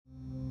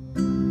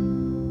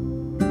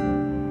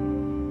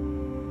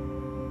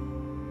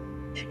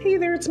Hey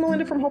there, it's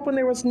Melinda from Hope When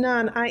There Was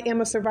None. I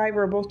am a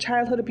survivor of both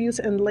childhood abuse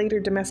and later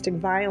domestic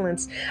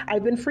violence.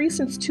 I've been free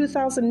since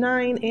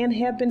 2009 and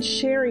have been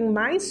sharing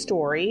my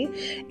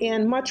story,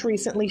 and much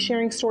recently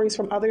sharing stories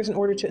from others in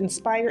order to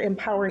inspire,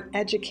 empower, and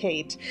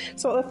educate.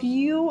 So if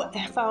you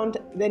found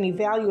any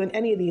value in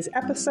any of these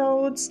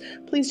episodes,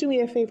 please do me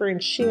a favor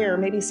and share.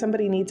 Maybe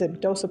somebody needs a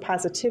dose of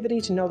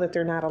positivity to know that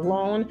they're not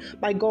alone.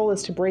 My goal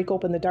is to break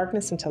open the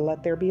darkness and to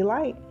let there be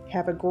light.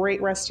 Have a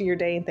great rest of your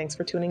day, and thanks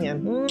for tuning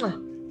in.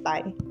 Mwah.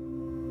 Bye.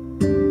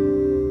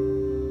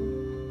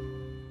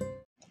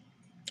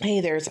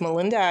 Hey there, it's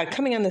Melinda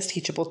coming on this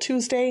Teachable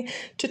Tuesday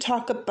to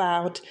talk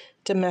about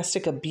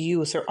domestic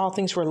abuse or all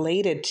things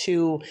related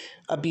to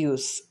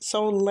abuse.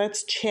 So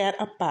let's chat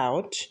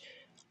about,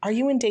 are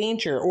you in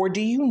danger, or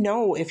do you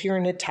know if you're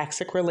in a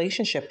toxic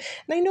relationship?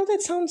 And I know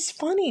that sounds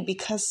funny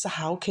because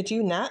how could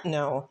you not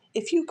know?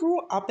 If you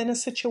grew up in a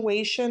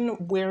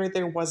situation where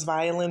there was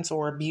violence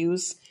or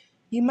abuse,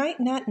 you might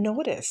not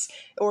notice.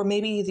 Or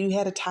maybe you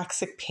had a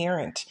toxic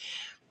parent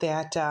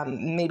that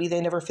maybe they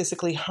never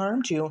physically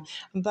harmed you,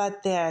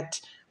 but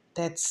that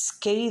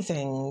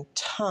scathing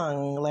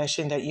tongue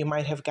lashing that you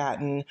might have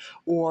gotten,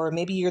 or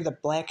maybe you're the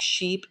black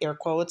sheep, air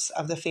quotes,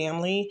 of the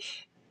family,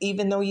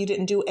 even though you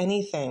didn't do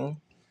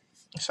anything.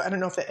 So I don't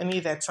know if any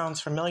of that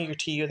sounds familiar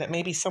to you, that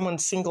maybe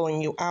someone's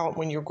singling you out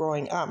when you're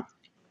growing up,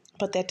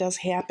 but that does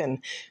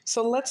happen.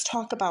 So let's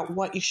talk about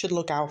what you should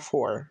look out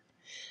for.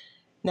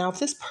 Now, if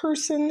this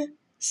person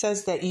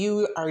says that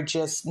you are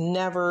just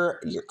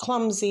you're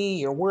clumsy,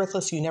 you're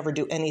worthless, you never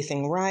do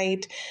anything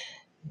right,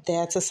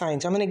 that's a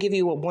sign. So I'm going to give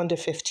you a 1 to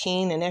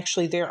 15, and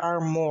actually there are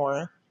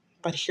more,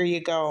 but here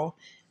you go.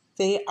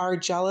 They are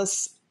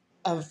jealous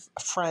of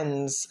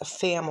friends,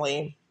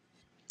 family.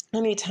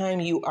 Anytime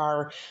you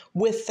are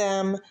with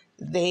them,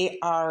 they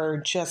are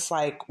just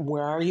like,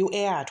 where are you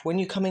at? When are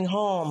you coming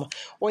home?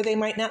 Or they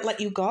might not let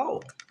you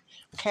go.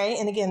 Okay,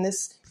 and again,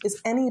 this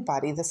is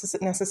anybody. This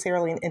isn't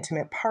necessarily an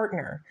intimate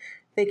partner.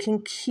 They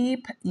can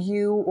keep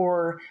you,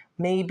 or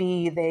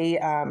maybe they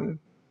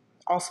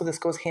also, this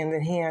goes hand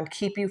in hand,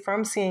 keep you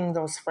from seeing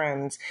those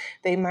friends.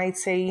 They might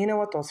say, you know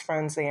what, those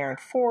friends, they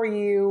aren't for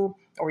you,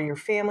 or your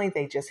family,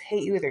 they just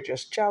hate you, they're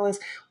just jealous.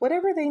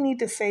 Whatever they need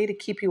to say to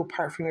keep you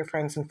apart from your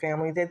friends and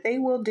family, that they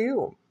will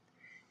do.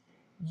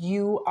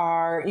 You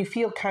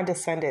feel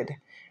condescended.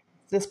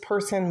 This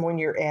person, when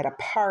you're at a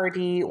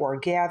party or a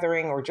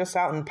gathering or just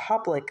out in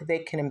public, they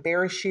can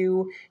embarrass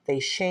you, they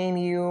shame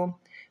you,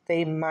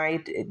 they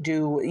might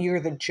you're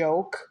the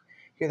joke,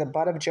 you're the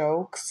butt of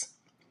jokes,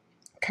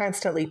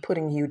 constantly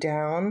putting you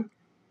down.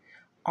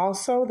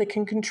 Also, they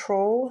can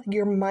control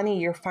your money,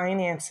 your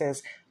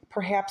finances.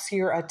 Perhaps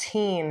you're a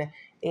teen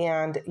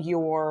and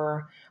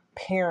your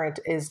parent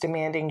is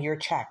demanding your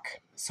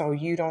check, so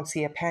you don't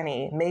see a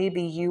penny.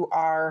 Maybe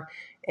you're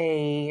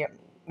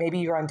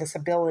on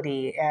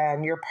disability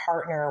and your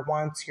partner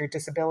wants your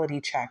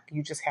disability check.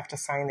 You just have to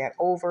sign that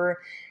over.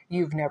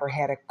 You've never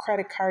had a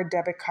credit card,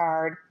 debit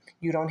card.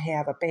 You don't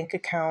have a bank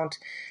account.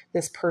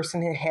 This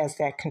person has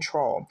that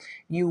control.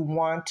 You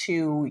want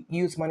to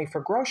use money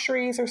for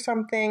groceries or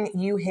something.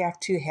 You have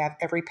to have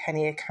every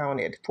penny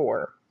accounted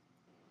for.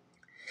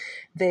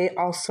 They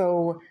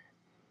also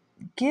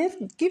give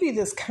you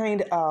this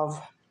kind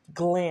of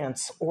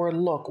glance or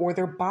look, or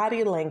their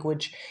body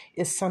language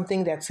is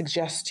something that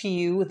suggests to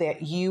you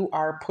that you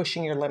are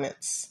pushing your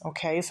limits.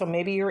 Okay, so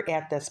maybe you're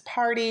at this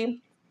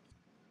party,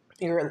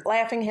 you're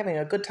laughing, having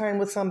a good time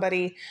with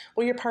somebody.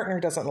 Well, your partner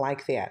doesn't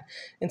like that.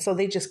 And so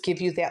they just give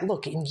you that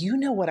look, and you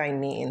know what I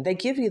mean. They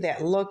give you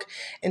that look,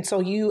 and so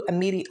you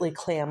immediately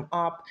clam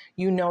up.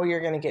 You know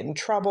you're going to get in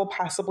trouble,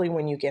 possibly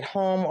when you get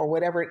home, or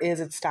whatever it is,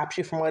 it stops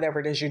you from whatever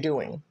it is you're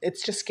doing.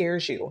 It just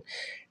scares you.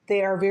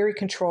 They are very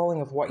controlling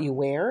of what you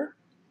wear,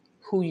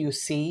 who you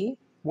see,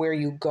 where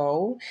you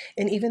go,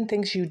 and even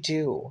things you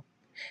do.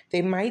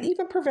 They might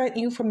even prevent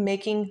you from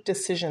making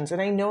decisions.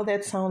 And I know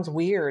that sounds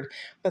weird,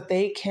 but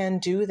they can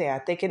do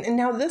that. And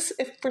now this,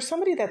 if for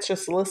somebody that's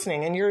just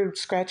listening and you're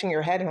scratching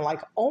your head and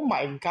like, oh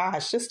my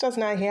gosh, this does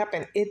not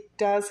happen. It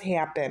does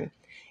happen.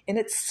 And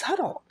it's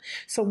subtle.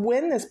 So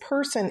when this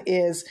person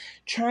is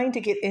trying to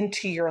get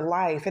into your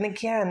life, and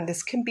again,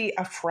 this can be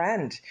a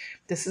friend.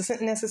 This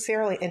isn't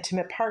necessarily an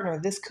intimate partner.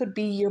 This could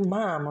be your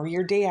mom or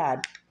your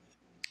dad.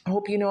 I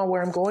hope you know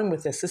where I'm going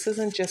with this. This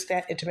isn't just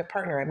that intimate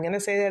partner. I'm going to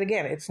say that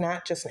again. It's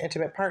not just an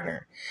intimate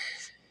partner.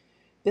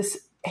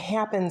 This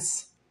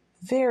happens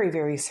very,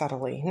 very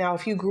subtly. Now,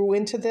 if you grew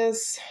into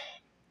this,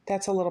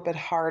 that's a little bit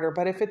harder.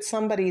 But if it's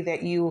somebody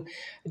that you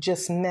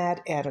just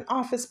met at an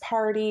office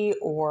party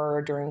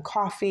or during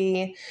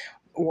coffee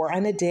or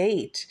on a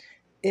date,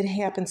 it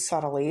happens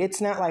subtly. It's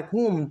not like,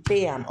 boom,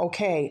 bam,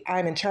 okay,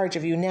 I'm in charge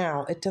of you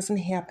now. It doesn't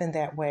happen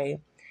that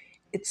way.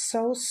 It's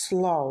so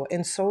slow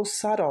and so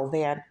subtle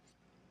that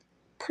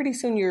pretty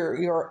soon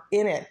you're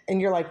in it and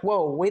you're like,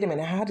 whoa, wait a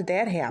minute, how did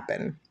that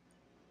happen?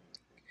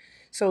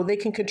 So they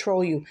can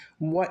control you,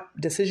 what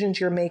decisions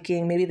you're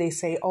making. Maybe they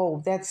say,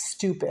 oh, that's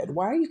stupid.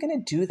 Why are you going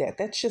to do that?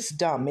 That's just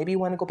dumb. Maybe you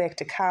want to go back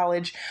to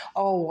college.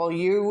 Oh, well,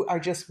 you are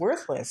just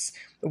worthless.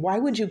 Why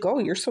would you go?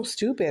 You're so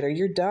stupid or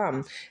you're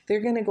dumb.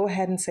 They're going to go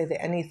ahead and say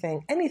that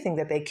anything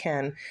that they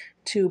can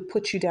to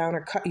put you down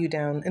or cut you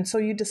down. And so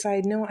you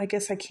decide, no, I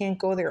guess I can't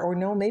go there. Or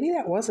no, maybe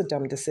that was a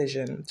dumb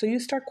decision. So you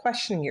start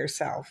questioning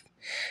yourself.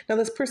 Now,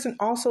 this person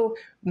also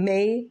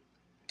may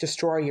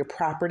destroy your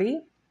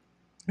property,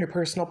 your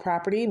personal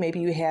property. Maybe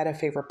you had a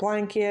favorite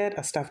blanket,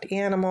 a stuffed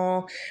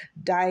animal,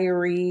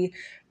 diary.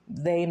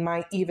 They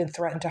might even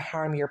threaten to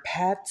harm your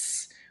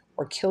pets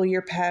or kill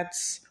your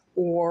pets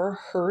or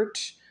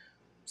hurt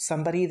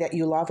somebody that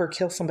you love or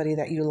kill somebody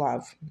that you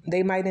love.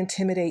 They might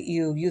intimidate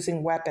you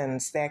using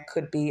weapons. That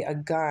could be a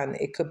gun.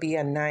 It could be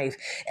a knife.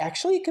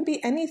 Actually, it could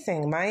be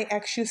anything. My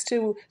ex used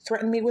to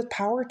threaten me with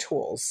power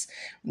tools,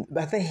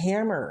 with a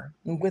hammer,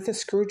 with a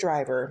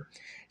screwdriver.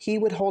 He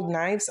would hold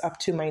knives up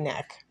to my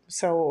neck,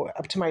 so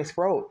up to my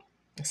throat,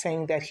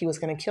 saying that he was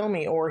going to kill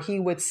me, or he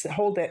would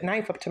hold that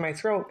knife up to my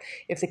throat.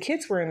 If the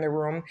kids were in the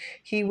room,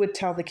 he would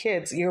tell the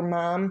kids, your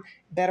mom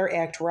better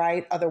act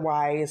right,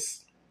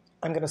 otherwise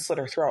I'm going to slit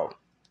her throat.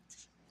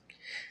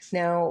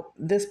 Now,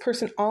 this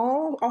person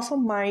also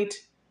might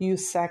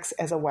use sex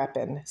as a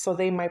weapon. So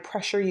they might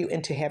pressure you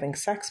into having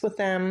sex with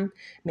them.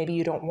 Maybe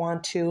you don't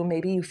want to.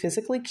 Maybe you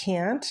physically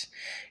can't.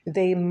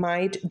 They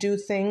might do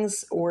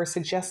things or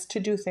suggest to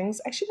do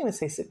things. I shouldn't even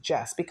say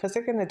suggest, because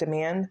they're going to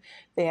demand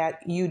that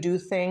you do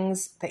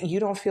things that you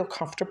don't feel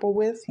comfortable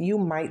with. You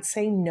might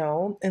say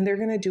no, and they're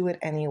going to do it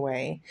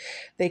anyway.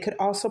 They could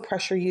also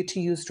pressure you to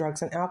use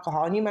drugs and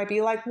alcohol. And you might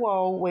be like,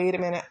 whoa, wait a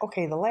minute.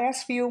 Okay, the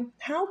last few,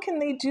 how can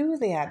they do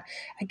that?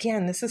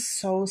 Again, this is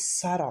so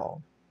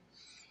subtle.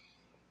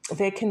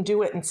 They can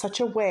do it in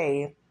such a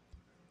way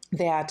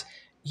that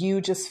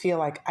you just feel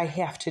like, I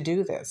have to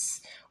do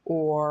this,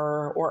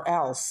 or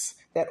else.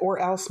 That or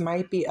else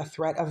might be a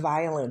threat of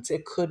violence.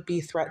 It could be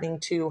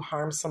threatening to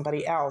harm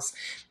somebody else.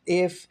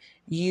 If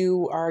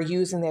you are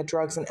using that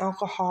drugs and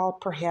alcohol,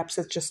 perhaps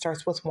it just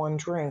starts with one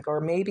drink, or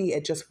maybe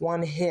it just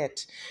one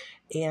hit,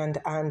 and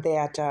on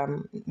that,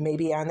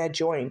 maybe on that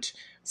joint,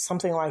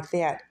 something like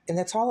that. And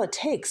that's all it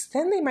takes.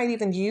 Then they might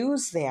even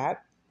use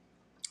that.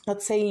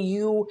 Let's say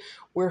you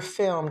were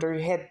filmed or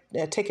you had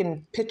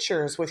taken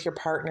pictures with your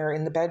partner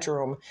in the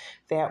bedroom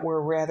that were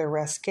rather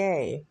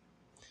risque.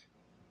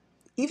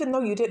 Even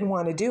though you didn't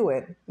want to do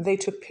it, they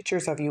took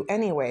pictures of you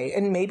anyway.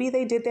 And maybe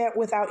they did that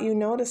without you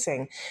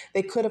noticing.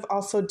 They could have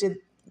also did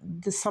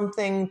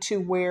something to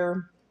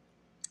where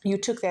you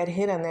took that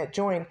hit on that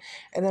joint,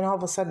 and then all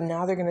of a sudden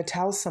now they're going to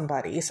tell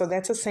somebody. So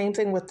that's the same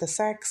thing with the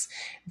sex.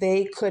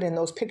 They could, in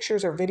those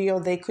pictures or video,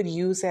 they could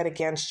use that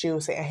against you,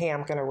 say, hey,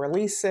 I'm going to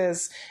release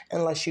this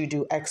unless you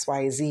do X,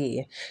 Y,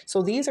 Z.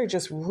 So these are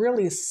just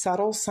really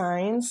subtle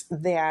signs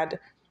that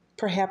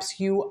perhaps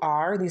these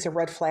are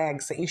red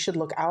flags that you should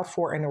look out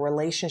for in a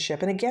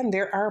relationship. And again,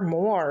 there are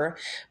more,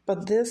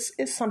 but this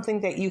is something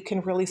that you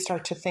can really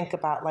start to think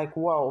about, like,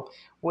 whoa,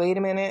 wait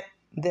a minute.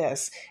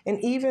 This.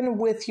 And even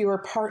with your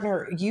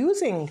partner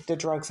using the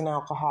drugs and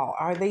alcohol,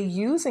 are they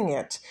using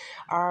it?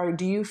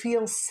 Do you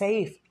feel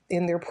safe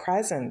in their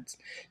presence?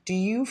 Do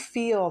you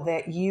feel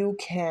that you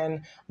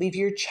can leave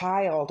your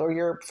child or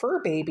your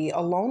fur baby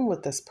alone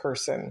with this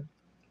person?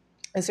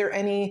 Is there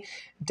any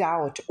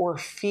doubt or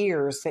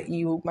fears that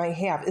you might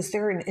have? Is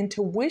there an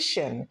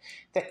intuition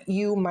that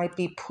you might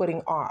be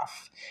putting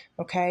off?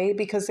 Okay,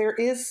 because there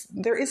is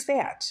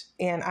that.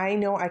 And I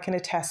know I can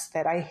attest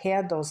that I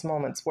had those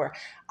moments where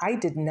I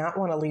did not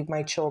want to leave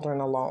my children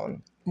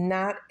alone.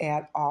 Not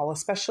at all,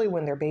 especially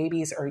when their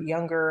babies are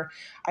younger.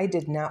 I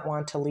did not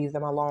want to leave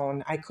them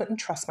alone. I couldn't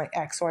trust my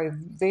ex, so I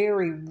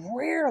very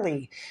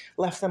rarely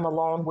left them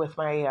alone with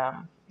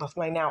my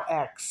now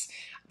ex,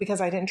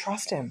 because I didn't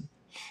trust him.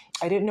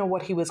 I didn't know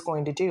what he was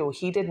going to do.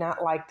 He did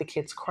not like the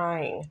kids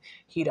crying.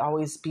 He'd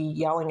always be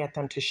yelling at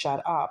them to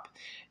shut up,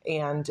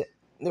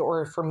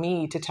 or for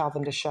me to tell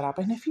them to shut up.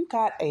 And if you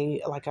got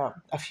a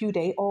few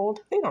day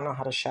old, they don't know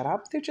how to shut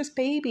up. They're just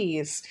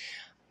babies.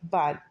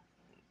 But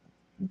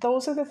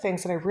those are the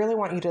things that I really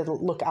want you to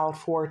look out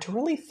for, to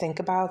really think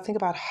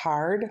about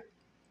hard.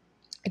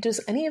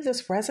 Does any of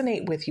this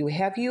resonate with you?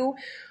 Have you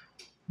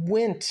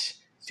went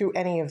through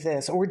any of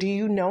this? Or do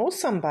you know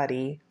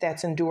somebody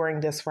that's enduring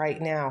this right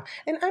now?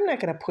 And I'm not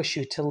going to push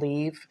you to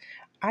leave.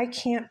 I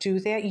can't do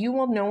that. You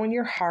will know in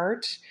your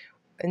heart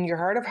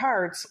of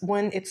hearts,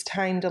 when it's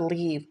time to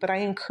leave. But I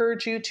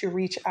encourage you to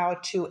reach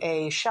out to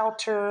a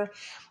shelter.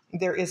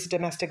 There is a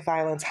domestic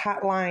violence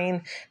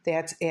hotline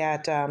that's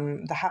at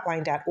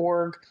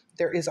thehotline.org.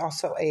 There is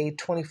also a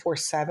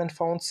 24/7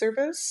 phone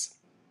service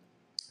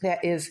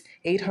that is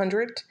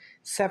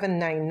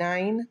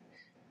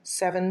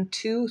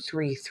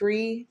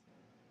 800-799-7233.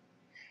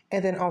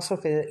 And then also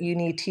if you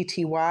need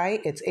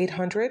TTY, it's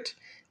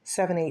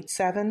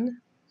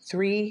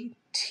 800-787-3233.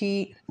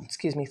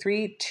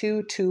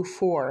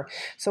 3224.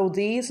 So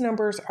these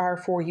numbers are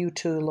for you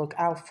to look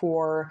out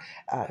for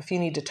if you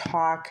need to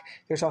talk.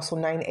 There's also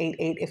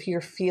 988 if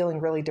you're feeling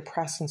really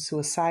depressed and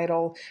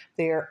suicidal.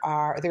 There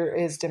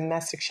is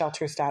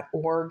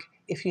domesticshelters.org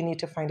if you need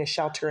to find a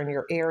shelter in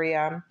your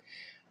area.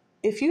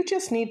 If you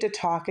just need to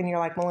talk and you're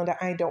like, Melinda,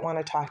 I don't want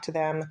to talk to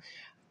them,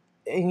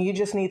 and you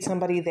just need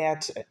somebody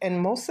that,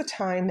 and most of the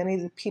time, many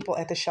of the people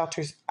at the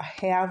shelters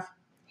have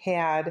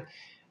had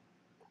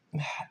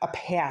a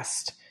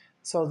past.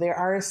 So there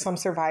are some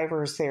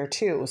survivors there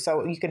too.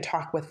 So you can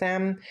talk with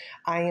them.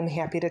 I am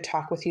happy to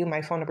talk with you.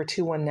 My phone number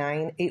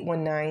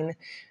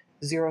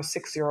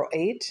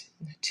 219-819-0608,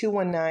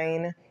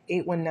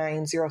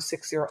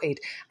 219-819-0608.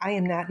 I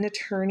am not an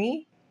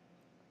attorney.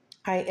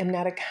 I am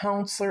not a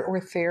counselor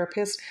or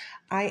therapist.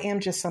 I am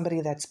just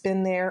somebody that's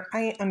been there.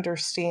 I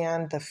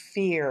understand the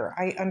fear.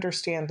 I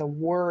understand the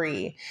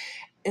worry.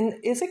 And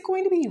is it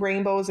going to be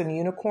rainbows and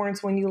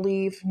unicorns when you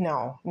leave?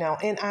 No.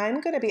 And I'm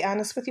going to be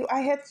honest with you. I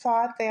had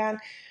thought that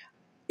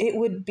it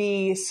would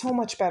be so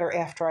much better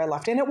after I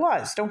left. And it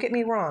was, don't get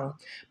me wrong.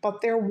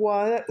 But there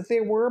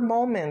were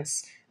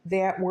moments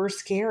that were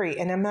scary.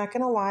 And I'm not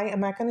going to lie.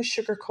 I'm not going to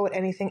sugarcoat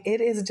anything. It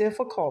is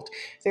difficult.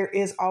 There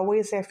is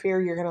always that fear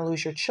you're going to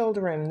lose your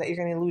children, that you're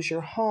going to lose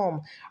your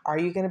home. Are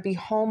you going to be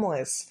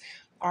homeless?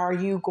 Are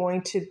you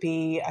going to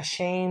be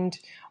ashamed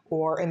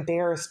or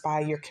embarrassed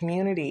by your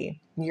community,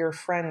 your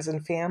friends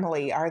and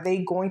family? Are they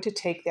going to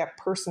take that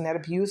person, that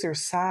abuser's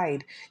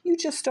side? You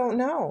just don't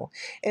know.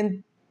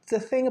 And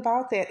the thing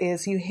about that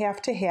is you have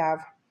to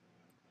have,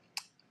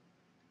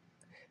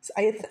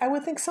 I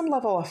would think, some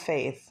level of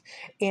faith.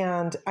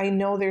 And I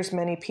know there's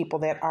many people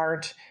that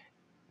aren't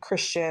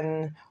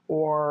Christian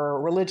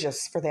or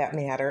religious for that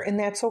matter, and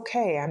that's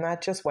okay. I'm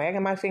not just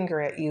wagging my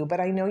finger at you, but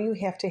I know you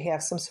have to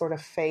have some sort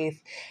of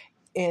faith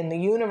in the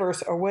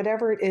universe or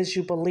whatever it is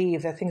you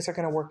believe that things are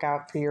going to work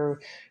out for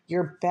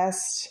your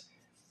best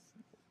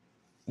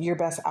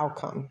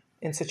outcome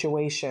in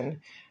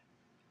situation.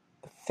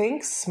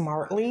 Think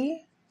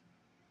smartly.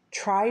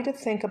 Try to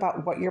think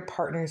about what your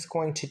partner is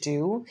going to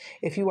do.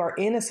 If you are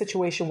in a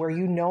situation where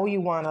you know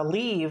you want to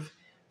leave,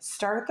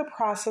 start the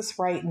process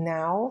right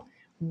now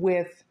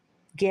with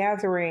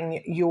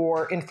gathering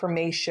your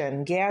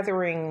information,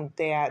 gathering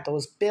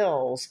those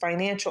bills,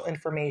 financial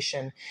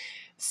information,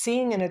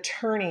 seeing an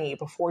attorney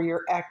before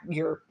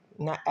before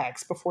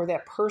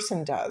that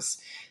person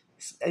does.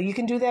 You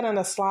can do that on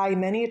a slide.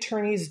 Many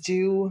attorneys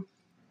do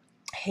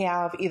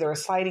have either a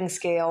sliding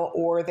scale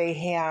or they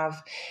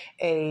have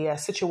a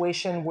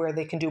situation where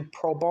they can do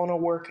pro bono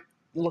work.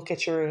 Look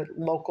at your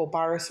local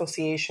bar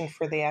association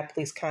for that.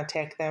 Please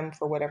contact them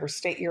for whatever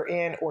state you're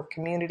in or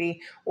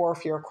community, or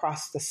if you're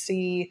across the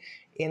sea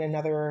in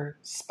another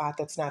spot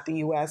that's not the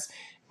U.S.,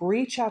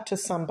 reach out to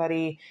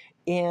somebody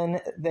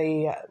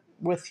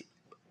with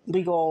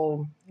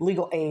legal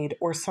aid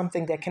or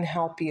something that can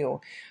help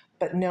you.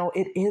 But no,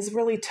 it is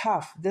really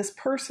tough. This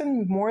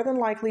person more than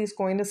likely is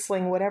going to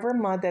sling whatever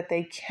mud that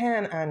they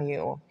can on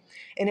you.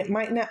 And it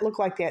might not look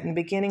like that in the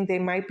beginning. They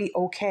might be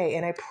okay.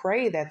 And I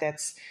pray that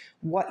that's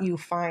what you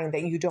find,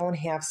 that you don't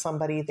have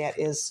somebody that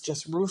is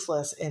just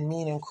ruthless and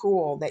mean and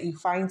cruel, that you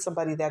find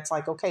somebody that's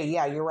like, okay,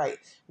 yeah, you're right.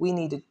 We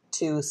need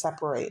to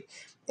separate.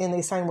 And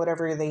they sign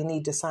whatever they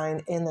need to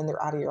sign, and then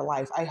they're out of your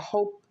life. I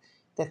hope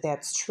that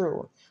that's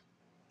true.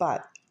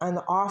 But on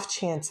the off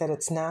chance that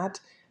it's not,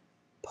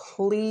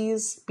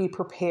 please be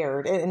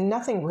prepared. And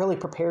nothing really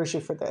prepares you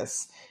for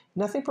this.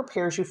 Nothing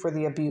prepares you for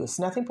the abuse.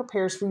 Nothing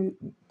prepares you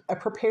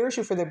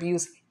for the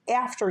abuse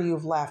after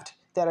you've left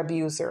that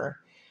abuser.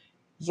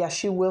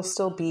 Yes, you will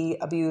still be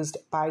abused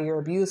by your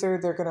abuser.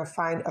 They're going to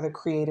find other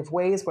creative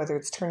ways, whether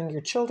it's turning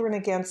your children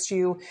against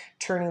you,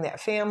 turning that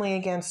family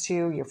against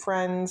you, your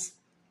friends.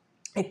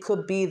 It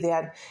could be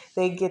that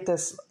they get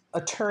this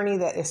attorney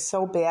that is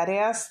so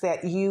badass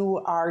that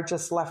you are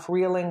just left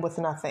reeling with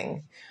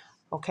nothing.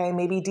 Okay,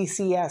 maybe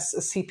DCS,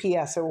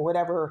 CPS, or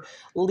whatever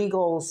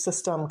legal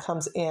system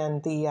comes in,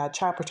 the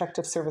Child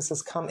Protective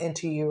Services come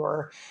into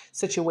your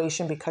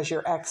situation because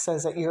your ex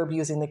says that you're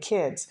abusing the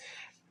kids.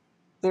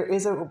 There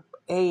is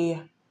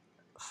a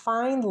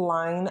fine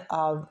line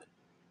of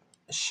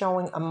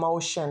showing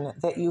emotion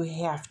that you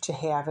have to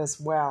have as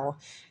well.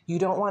 You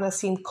don't want to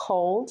seem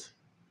cold.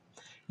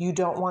 You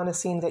don't want to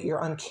seem that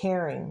you're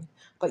uncaring,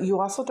 but you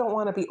also don't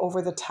want to be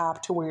over the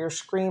top to where you're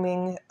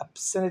screaming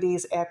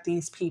obscenities at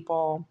these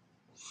people.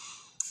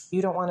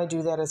 You don't want to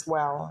do that as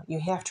well. You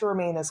have to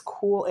remain as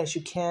cool as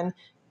you can.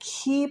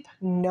 Keep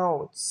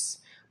notes.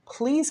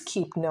 Please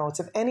keep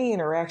notes of any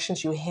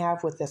interactions you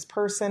have with this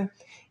person.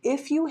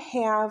 If you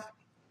have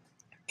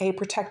a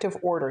protective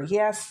order,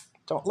 yes,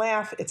 don't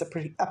laugh. It's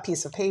a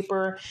piece of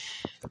paper.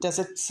 Does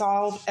it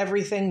solve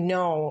everything?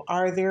 No.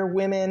 Are there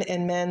women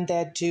and men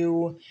that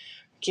do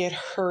get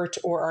hurt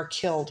or are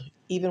killed,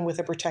 even with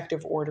a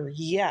protective order?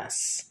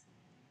 Yes.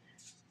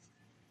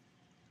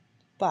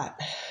 But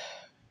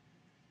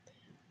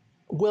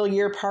will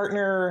your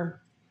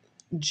partner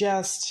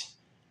just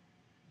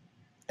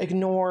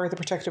ignore the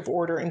protective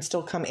order and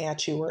still come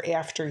at you or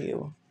after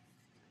you?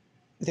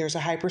 There's a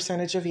high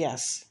percentage of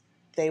yes.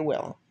 they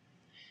will.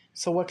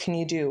 So what can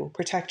you do?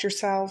 Protect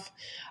yourself.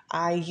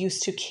 I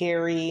used to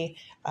carry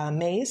a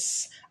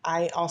mace.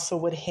 I also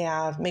would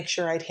make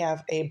sure I'd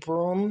have a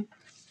broom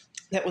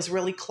that was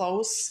really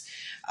close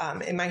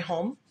in my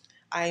home.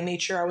 I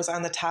made sure I was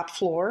on the top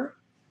floor,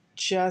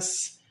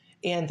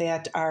 and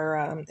that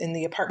in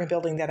the apartment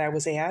building that I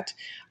was at,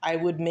 I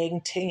would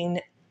maintain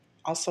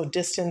also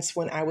distance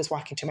when I was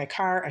walking to my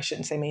car. I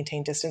shouldn't say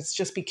maintain distance,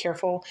 just be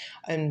careful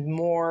and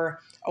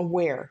more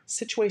aware,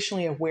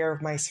 situationally aware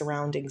of my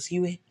surroundings.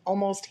 You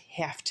almost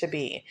have to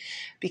be,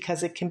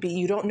 because it can be,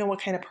 you don't know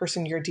what kind of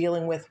person you're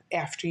dealing with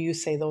after you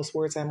say those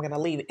words, I'm going to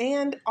leave.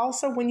 And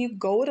also when you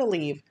go to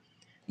leave,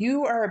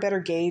 you are a better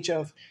gauge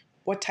of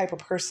what type of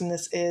person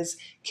this is.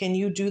 Can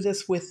you do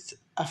this with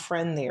a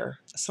friend there,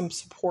 some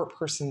support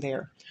person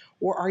there?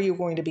 Or are you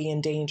going to be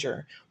in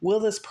danger? Will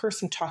this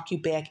person talk you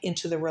back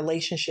into the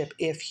relationship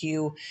if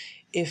they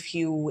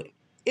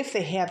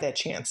have that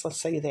chance?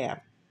 Let's say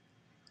that.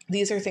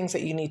 These are things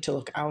that you need to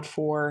look out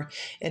for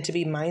and to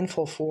be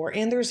mindful for.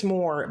 And there's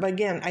more. But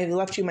again, I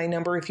left you my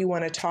number. If you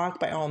want to talk,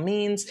 by all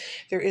means,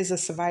 there is a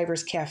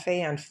Survivors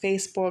Cafe on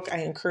Facebook. I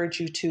encourage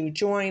you to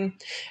join.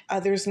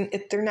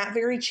 They're not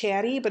very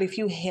chatty, but if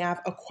you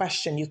have a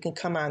question, you can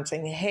come on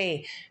saying,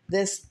 hey,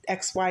 this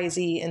X, Y,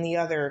 Z, and the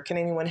other, can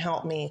anyone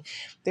help me?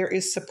 There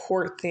is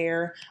support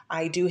there.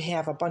 I do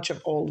have a bunch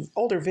of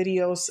older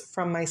videos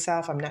from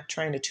myself. I'm not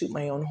trying to toot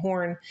my own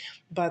horn,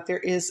 but there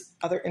is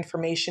other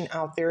information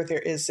out there. There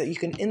is, you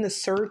can, in the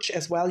search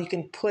as well, you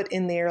can put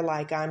in there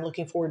like, I'm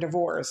looking for a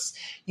divorce.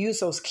 Use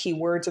those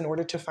keywords in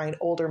order to find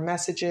older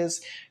messages.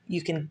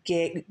 You can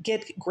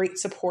get great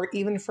support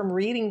even from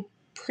reading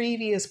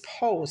previous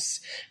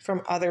posts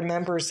from other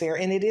members there.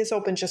 And it is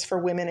open just for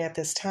women at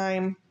this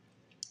time.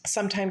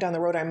 Sometime down the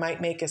road, I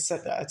might make a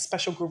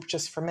special group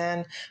just for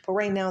men. But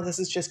right now, this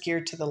is just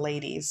geared to the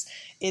ladies.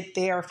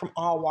 They are from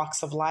all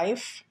walks of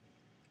life.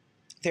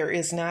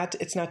 It's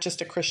not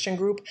just a Christian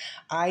group.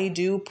 I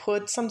do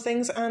put some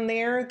things on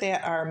there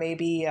that are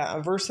maybe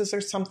verses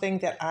or something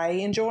that I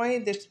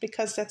enjoy, just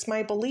because that's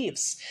my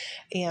beliefs.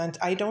 And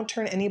I don't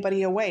turn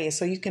anybody away.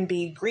 So you can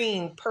be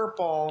green,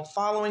 purple,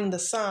 following the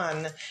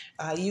sun.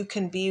 You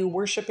can be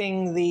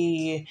worshiping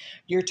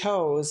your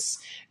toes.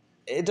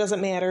 It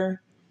doesn't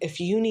matter. If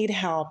you need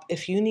help,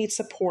 if you need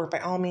support, by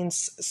all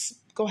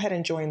means, go ahead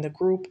and join the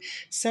group.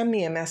 Send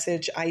me a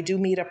message. I do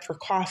meet up for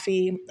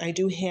coffee. I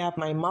do have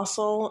my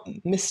muscle,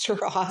 Mr.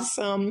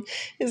 Awesome.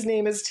 His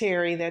name is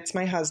Terry. That's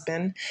my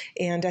husband.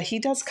 And he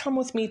does come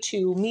with me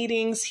to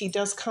meetings. He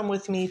does come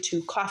with me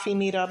to coffee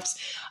meetups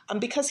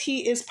because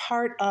he is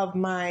part of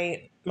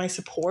my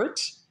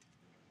support.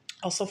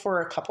 Also for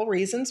a couple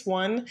reasons.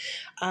 One,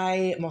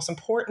 most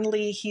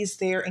importantly, he's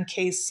there in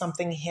case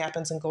something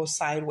happens and goes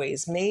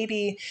sideways.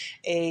 Maybe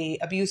a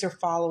abuser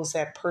follows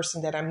that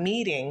person that I'm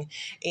meeting.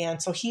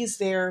 And so he's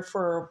there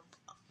for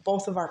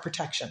both of our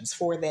protections,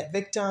 for that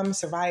victim,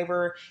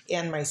 survivor,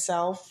 and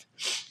myself.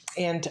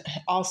 And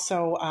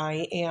also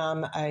I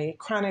am a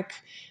chronic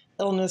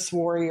illness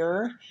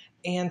warrior.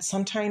 And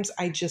sometimes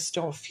I just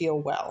don't feel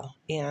well.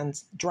 And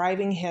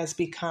driving has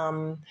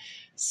become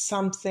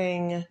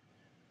something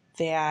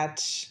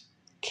that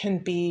can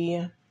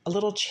be a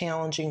little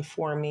challenging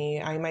for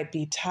me. I might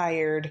be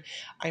tired.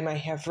 I might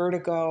have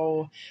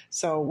vertigo.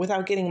 So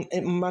without getting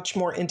much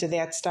more into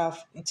that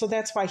stuff. So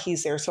that's why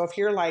he's there. So if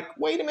you're like,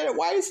 wait a minute,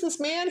 why is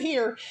this man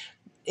here?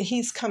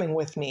 He's coming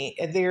with me.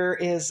 There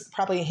is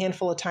probably a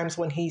handful of times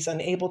when he's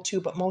unable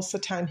to, but most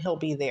of the time he'll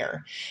be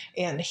there.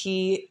 And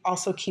he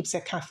also keeps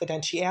that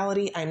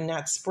confidentiality. I'm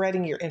not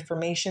spreading your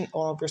information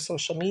all over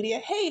social media.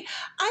 Hey,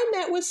 I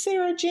met with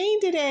Sarah Jane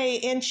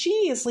today and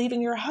she is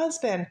leaving her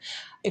husband.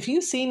 If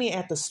you see me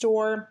at the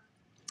store,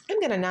 I'm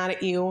going to nod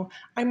at you.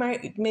 I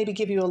might maybe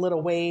give you a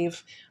little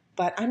wave,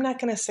 but I'm not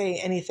going to say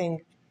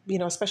anything,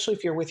 especially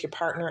if you're with your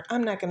partner.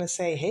 I'm not going to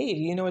say, hey, do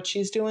you know what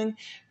she's doing?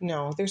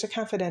 No, there's a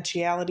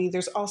confidentiality.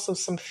 There's also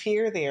some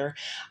fear there.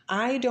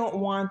 I don't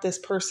want this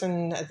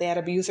person, that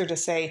abuser, to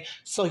say,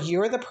 so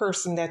you're the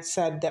person that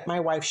said that my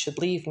wife should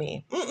leave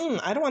me.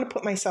 I don't want to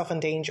put myself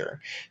in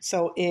danger.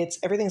 So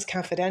everything's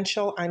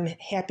confidential. I'm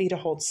happy to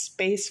hold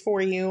space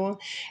for you.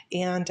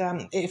 And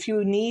if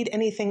you need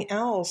anything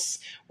else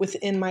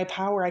within my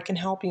power, I can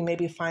help you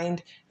maybe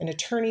find an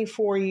attorney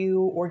for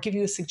you or give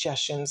you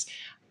suggestions.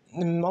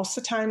 Most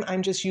of the time,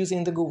 I'm just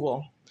using the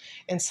Google.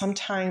 And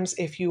sometimes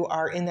if you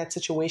are in that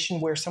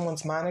situation where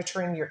someone's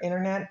monitoring your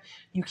internet,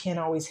 you can't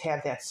always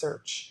have that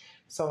search.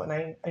 So, and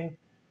I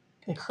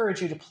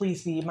encourage you to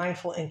please be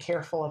mindful and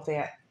careful of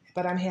that.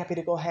 But I'm happy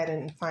to go ahead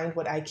and find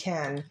what I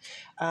can.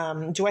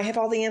 Do I have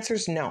all the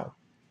answers? No.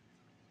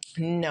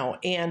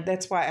 And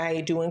that's why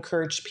I do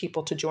encourage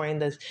women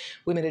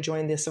to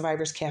join the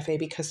Survivors Cafe,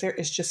 because there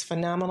is just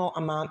phenomenal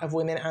amount of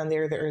women on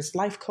there. There is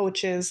life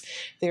coaches,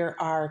 there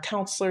are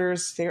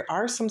counselors, there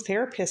are some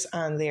therapists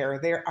on there,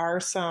 there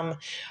are some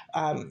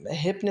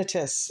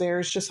hypnotists.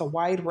 There's just a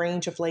wide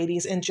range of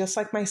ladies. And just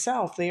like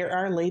myself, there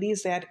are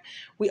ladies that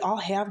we all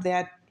have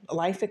that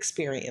life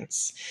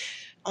experience.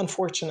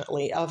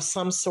 unfortunately, of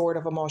some sort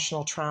of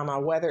emotional trauma,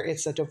 whether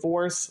it's a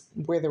divorce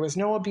where there was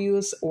no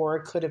abuse, or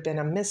it could have been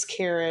a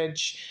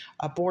miscarriage,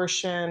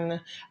 abortion,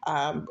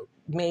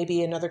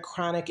 maybe another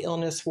chronic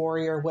illness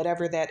warrior,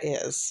 whatever that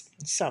is.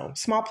 So,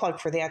 small plug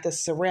for that. This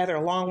is a rather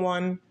long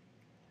one.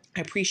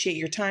 I appreciate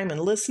your time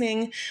and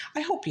listening.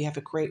 I hope you have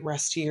a great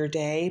rest of your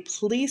day.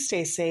 Please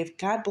stay safe.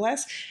 God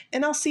bless.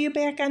 And I'll see you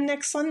back on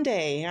next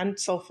Sunday, on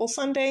Soulful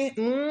Sunday.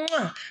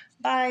 Mwah!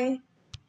 Bye.